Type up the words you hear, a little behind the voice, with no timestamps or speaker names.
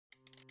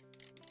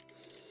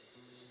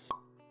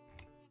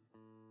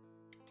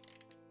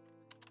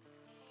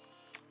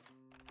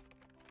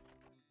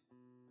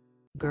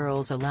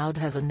Girls Aloud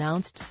has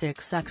announced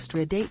 6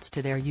 extra dates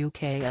to their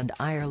UK and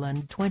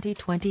Ireland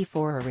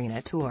 2024 arena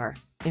tour,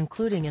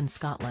 including in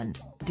Scotland,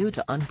 due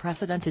to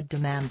unprecedented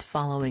demand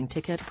following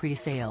ticket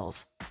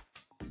pre-sales.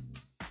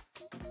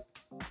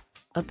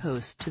 A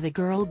post to the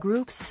girl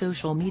group's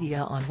social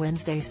media on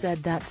Wednesday said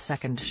that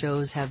second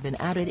shows have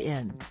been added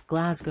in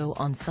Glasgow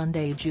on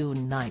Sunday,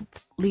 June 9,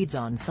 Leeds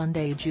on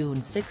Sunday,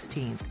 June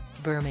 16,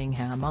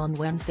 Birmingham on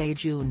Wednesday,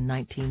 June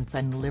 19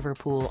 and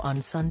Liverpool on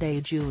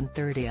Sunday, June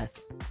 30.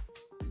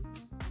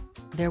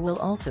 There will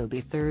also be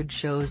third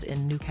shows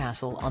in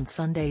Newcastle on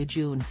Sunday,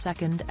 June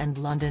 2 and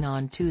London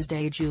on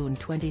Tuesday, June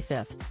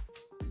 25.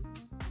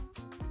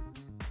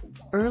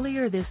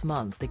 Earlier this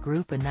month the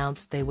group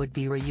announced they would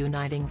be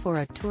reuniting for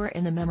a tour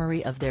in the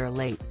memory of their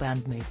late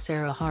bandmate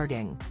Sarah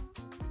Harding.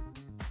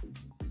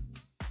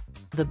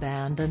 The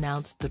band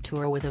announced the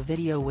tour with a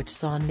video which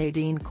saw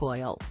Nadine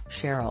Coyle,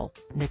 Cheryl,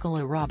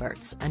 Nicola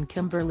Roberts and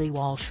Kimberly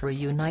Walsh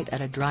reunite at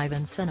a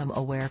drive-in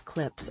cinema where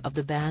clips of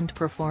the band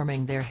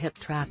performing their hit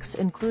tracks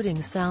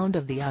including Sound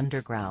of the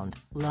Underground,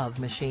 Love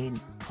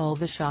Machine, Call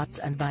the Shots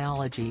and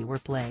Biology were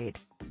played.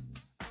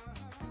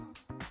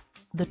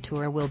 The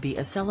tour will be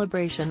a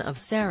celebration of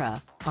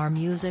Sarah, our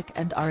music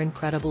and our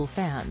incredible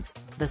fans,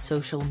 the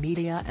social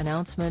media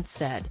announcement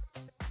said.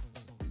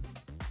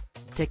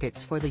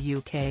 Tickets for the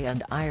UK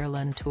and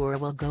Ireland tour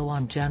will go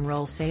on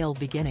general sale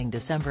beginning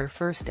December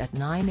 1 at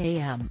 9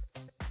 a.m.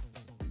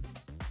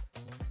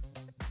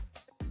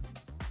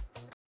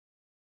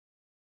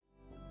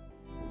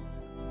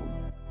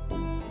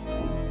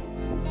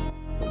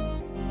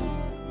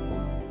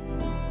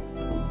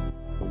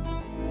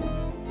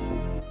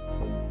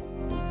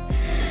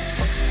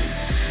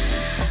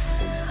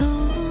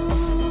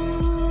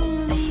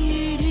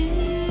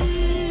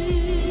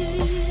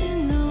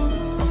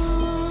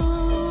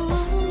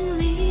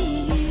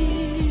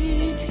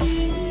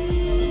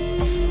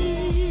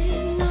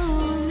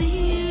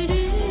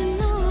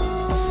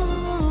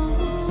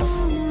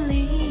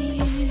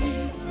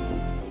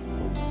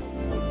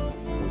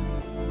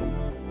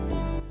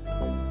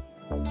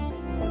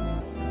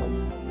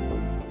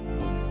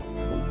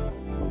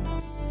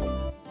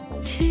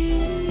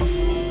 To